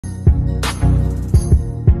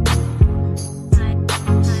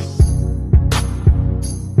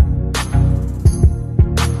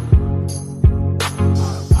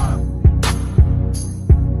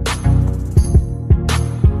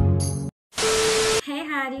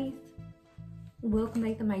hotties, welcome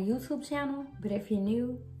back to my YouTube channel. But if you're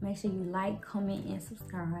new, make sure you like, comment, and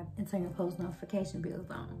subscribe, and turn your post notification bells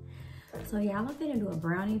on. So y'all, I'm finna do a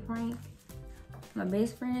brownie prank. My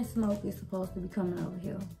best friend Smoke is supposed to be coming over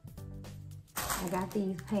here. I got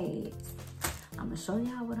these pads. I'm gonna show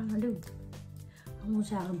y'all what I'm gonna do. I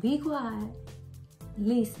want y'all to be quiet,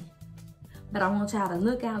 listen, but I want y'all to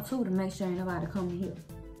look out too to make sure ain't nobody coming here.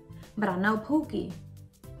 But I know Pookie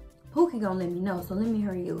gonna let me know, so let me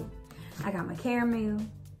hurry up. I got my caramel.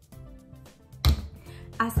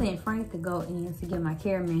 I sent Frank to go in to get my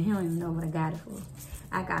caramel. He don't even know what I got it for.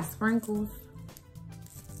 I got sprinkles.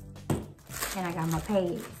 And I got my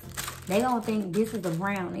pads. They gonna think this is a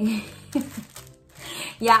brownie.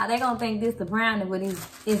 Y'all, they gonna think this is a brownie, but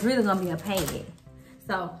it's really gonna be a pad.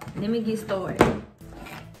 So, let me get started.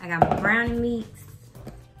 I got my brownie mix.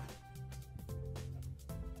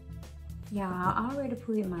 Y'all, I already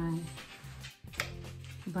put my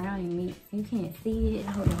brownie mix. You can't see it.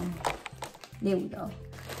 Hold on. There we go.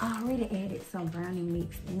 I already added some brownie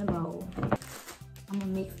mix in the bowl. I'm gonna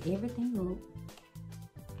mix everything up.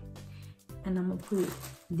 And I'm gonna put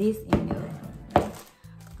this in there.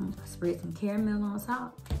 I'm gonna spread some caramel on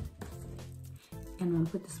top. And I'm gonna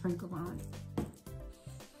put the sprinkles on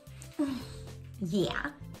it. Yeah.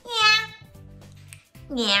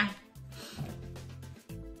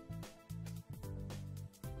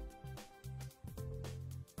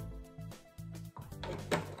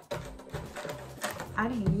 I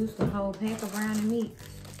didn't use the whole pack of brownie mix.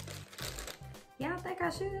 Y'all think I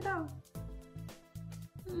should though?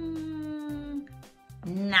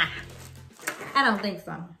 Nah, I don't think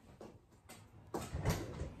so.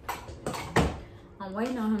 I'm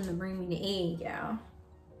waiting on him to bring me the egg, y'all.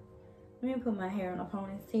 Let me put my hair in a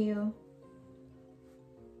ponytail.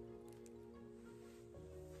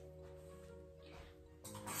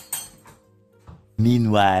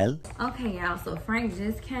 Meanwhile. Okay, y'all, so Frank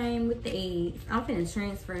just came with the eggs. I'm finna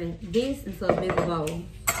transfer this into a bigger bowl.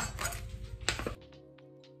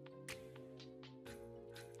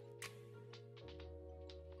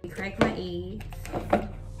 Crack my eggs.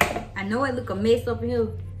 I know it look a mess up here,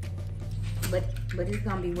 but it's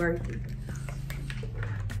gonna be worth it.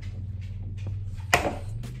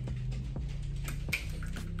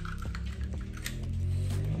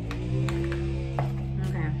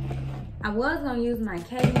 Okay. I was gonna use my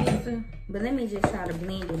cake mixer, but let me just try to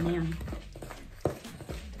blend it now.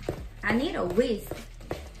 I need a whisk,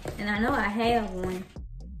 and I know I have one.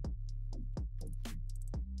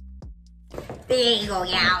 There you go,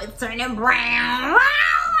 y'all. It's turning brown.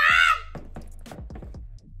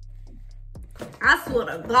 I swear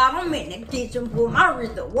to God, I'm in the kitchen putting my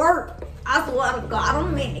wrist to work. I swear to God,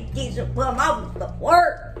 I'm in the kitchen putting my wrist to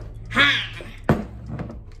work. Ha!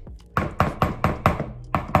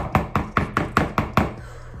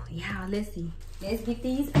 Y'all, let's see. Let's get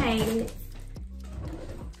these pads.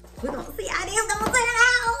 We're gonna see how this gonna turn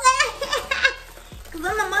out. Cause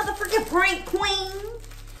I'm the motherfucking prank queen.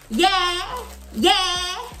 Yeah.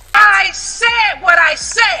 I said what I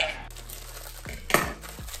said.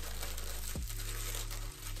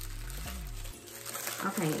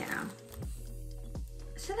 Okay, y'all.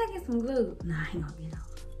 Should I get some glue? Nah, I ain't gonna get no.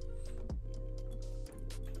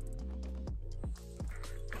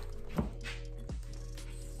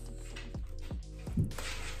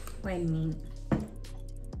 Wait a minute.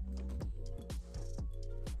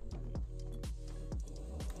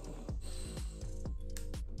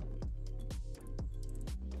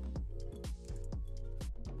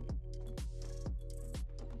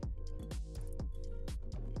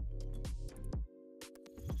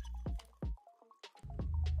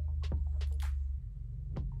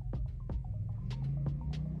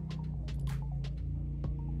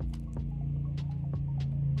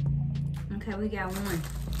 Okay, we got one.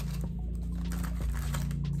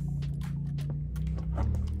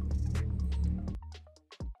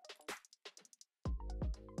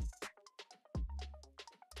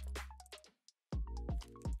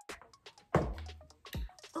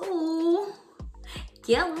 Ooh,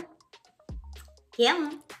 kill him.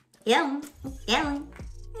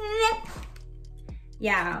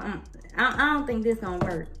 Yeah, I don't think this gonna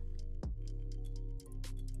work.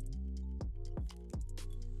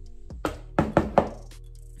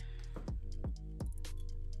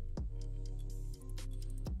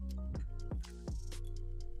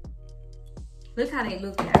 Look how they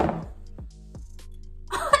look now.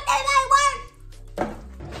 That ain't work.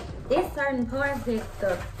 There's certain parts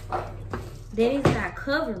that is not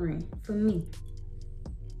covering for me.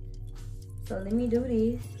 So let me do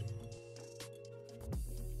this.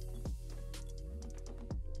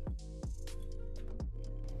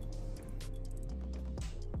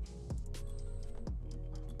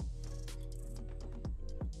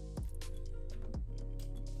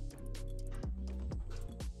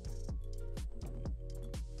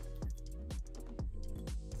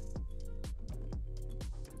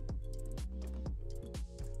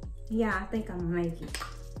 Yeah, I think I'm gonna make it.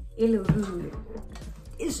 It look good.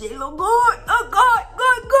 It shit look good. Oh, good.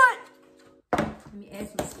 Let me add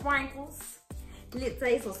some sprinkles. Let's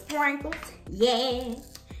say some sprinkles. Yeah.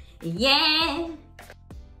 Yeah.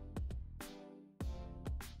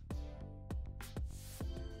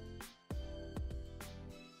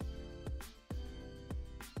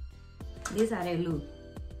 This how they look.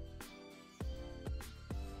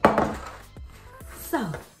 So.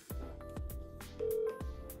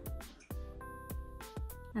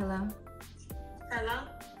 Hello. Hello?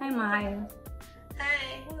 Hey, Maya.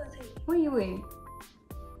 Hey, who is he? Where you at?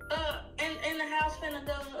 In the house finna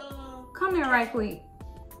go, Come here right quick.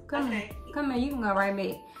 Come Okay. here. Come here. You can go right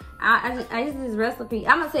back. I just this recipe.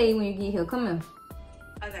 I'm gonna tell you when you get here. Come here.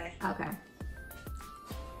 Okay. Okay.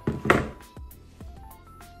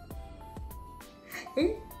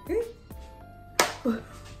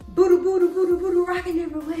 Booty, booty, booty, booty, rocking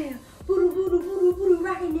everywhere. Booty, booty, booty, booty,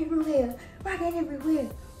 rocking everywhere. Rocking everywhere.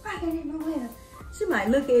 Rocking everywhere. She might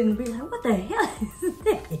look at it and be like, what the hell is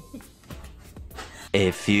that?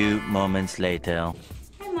 A few moments later.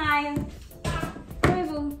 Hey, Maya. Hey,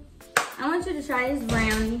 boo. I want you to try this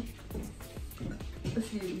brownie.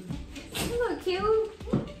 You look cute.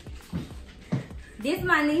 This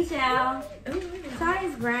my niece, y'all. Try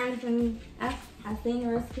this brownie for me. I seen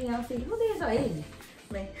the recipe on TV. Who did so easy?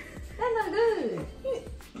 That look good.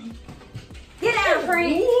 Get down,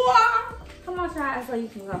 friend. Come on, try it so you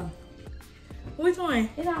can go. Which one?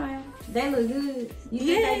 It's all right. They look good. You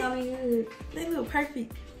think they gonna be good? They look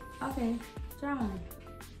perfect. Okay, try one.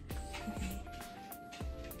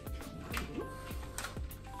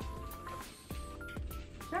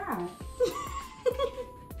 Try it.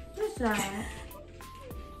 Just try it.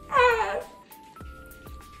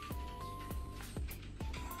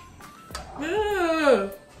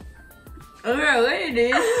 Okay, look at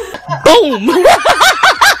this. Boom!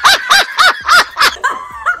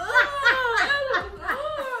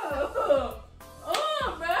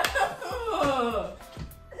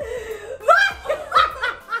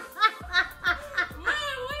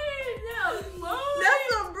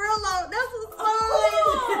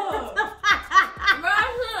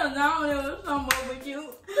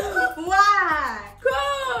 Why?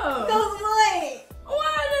 Come. Cause what?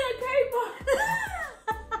 Why did it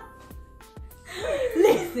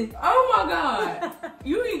Listen. Oh my God.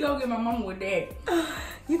 You need to go get my mama with that.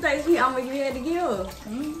 You think she almost had to give her?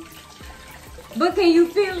 But can you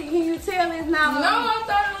feel it? Can you tell it's not? No, I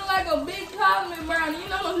thought it was like a big chocolate brownie. You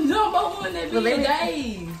know the jumbo one that be Well, in let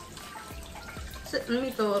days. Let me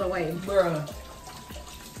throw it away. Bruh.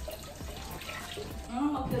 I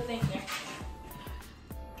don't know if you're thinking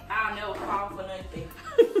I'll never fall for nothing.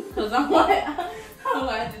 Cause I'm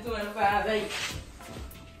like the 25-8.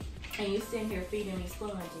 And you sitting here feeding me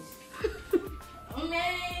sponges.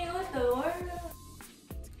 Man, what the world?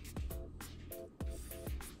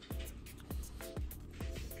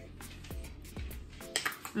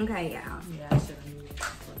 Okay, y'all. Yeah, I should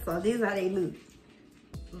have. So these how they look.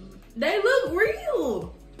 They look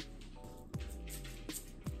real.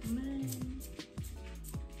 Man.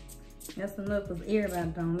 That's enough because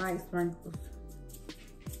everybody don't like sprinkles.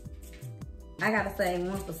 I gotta say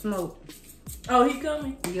one for smoke. Oh, he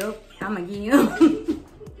coming? Yup, I'ma get him.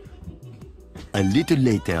 A little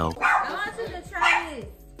later. I want you to try this.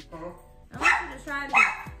 I want you to try this.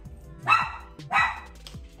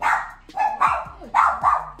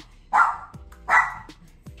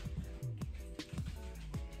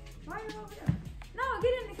 Why you over there? No,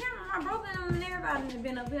 get in the camera. My brother and everybody has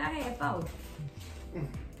been up here. I had 4.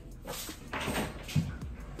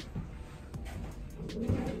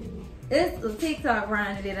 It's a TikTok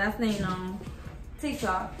brownie that I seen on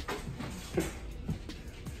TikTok.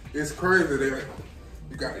 It's crazy that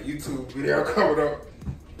you got a YouTube video coming up.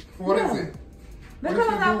 What is it? What did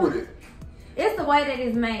you do with it? It's the way that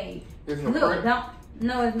it's made. It's a Look, prank?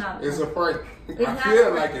 no, it's not. It's a prank. It's I not feel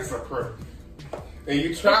a prank. like it's a prank. And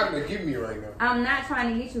you trying to get me right now. I'm not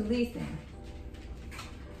trying to get you listen.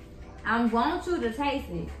 I want you to taste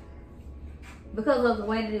it because of the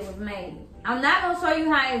way that it was made. I'm not gonna show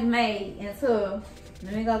you how it's made until,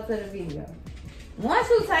 let me go to the video. Once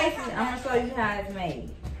you taste it, I'm gonna show you how it's made.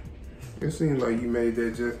 It seems like you made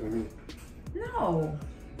that just for me. No,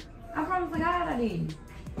 I promise to God I didn't.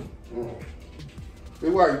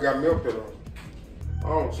 That's why you got milk in on. I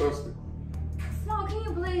don't trust it. Smoke, can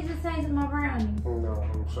you please just taste my brownie? Oh, no,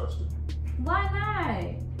 I don't trust it. Why not?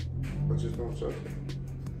 I just don't trust it.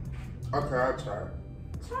 Okay, I'll try it.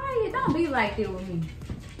 Try it. Don't be like that with me.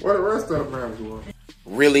 What the rest of the brownies were?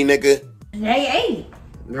 Really, nigga? They ate.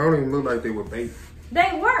 They don't even look like they were baked.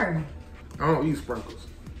 They were. I don't eat sprinkles.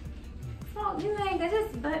 Oh, smoke. You ain't gonna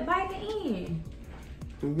just bite the end.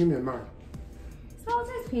 Give me a knife. So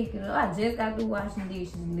just pick it up. I just got through washing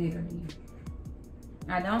dishes, literally.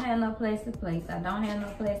 I don't have no plastic plates. I don't have no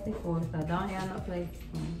plastic forks. I don't have no plastic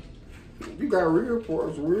spoons. You got real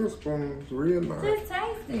forks, real spoons, real knives. Just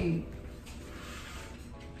taste it.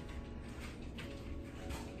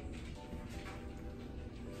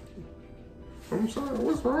 I'm sorry,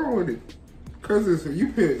 what's wrong with it? Cause it's you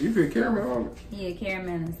put caramel on it. Yeah,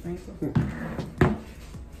 caramel and sprinkles.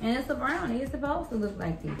 And it's a brownie. It's supposed to look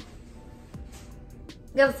like this.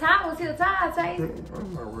 If Ty was here, Ty taste.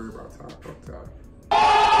 I'm not worried about Ty. Fuck Ty.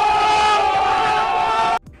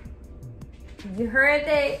 You heard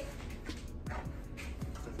that?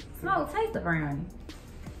 Smoke, taste the brownie.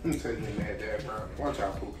 Let me tell you that dad brownie. Watch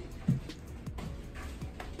out, Pookie.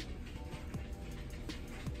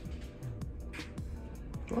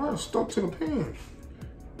 Oh, it's stuck to the pan.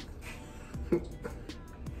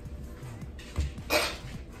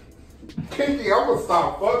 Kinky, I'm gonna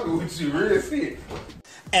stop fucking with you real shit.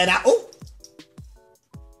 And I, oh,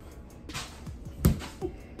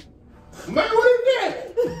 Man, what is that?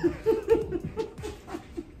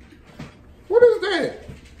 What is that?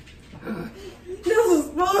 This is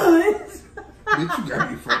fun. Bitch, you got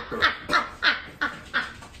me fucked up.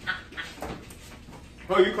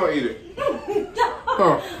 Oh, you can't eat it.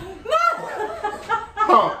 Huh.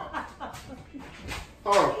 Huh.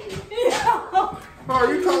 Huh. Oh,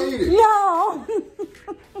 you can't eat it. No.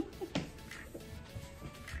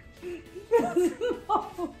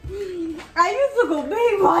 You took a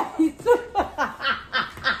big bite.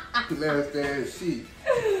 Last ass shit.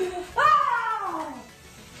 Oh.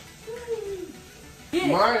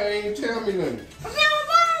 Mine ain't tell me nothing.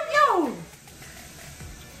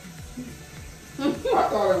 I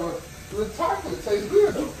thought it was the chocolate tastes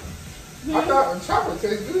good though. I thought the chocolate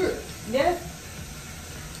tastes good. Yes.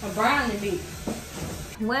 A brownie bit.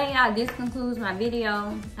 Well, y'all, this concludes my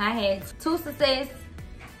video. I had 2 success,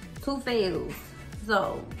 2 fails.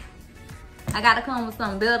 So, I gotta come with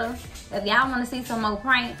something better. If y'all wanna see some more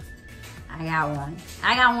pranks, I got one.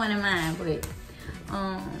 I got one in mind, but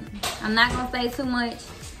I'm not gonna say too much.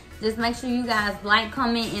 Just make sure you guys like,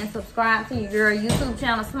 comment, and subscribe to your girl YouTube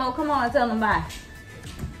channel. Smoke, come on and tell them bye.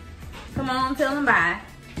 Come on, tell them bye.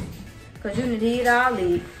 Cause you did all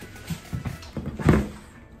this.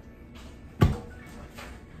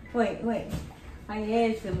 Wait. How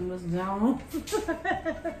your ass feeling, Mr. Jones?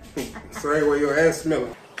 Same way your ass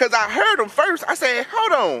smelling. cause I heard him first. I said,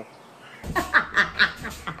 hold on.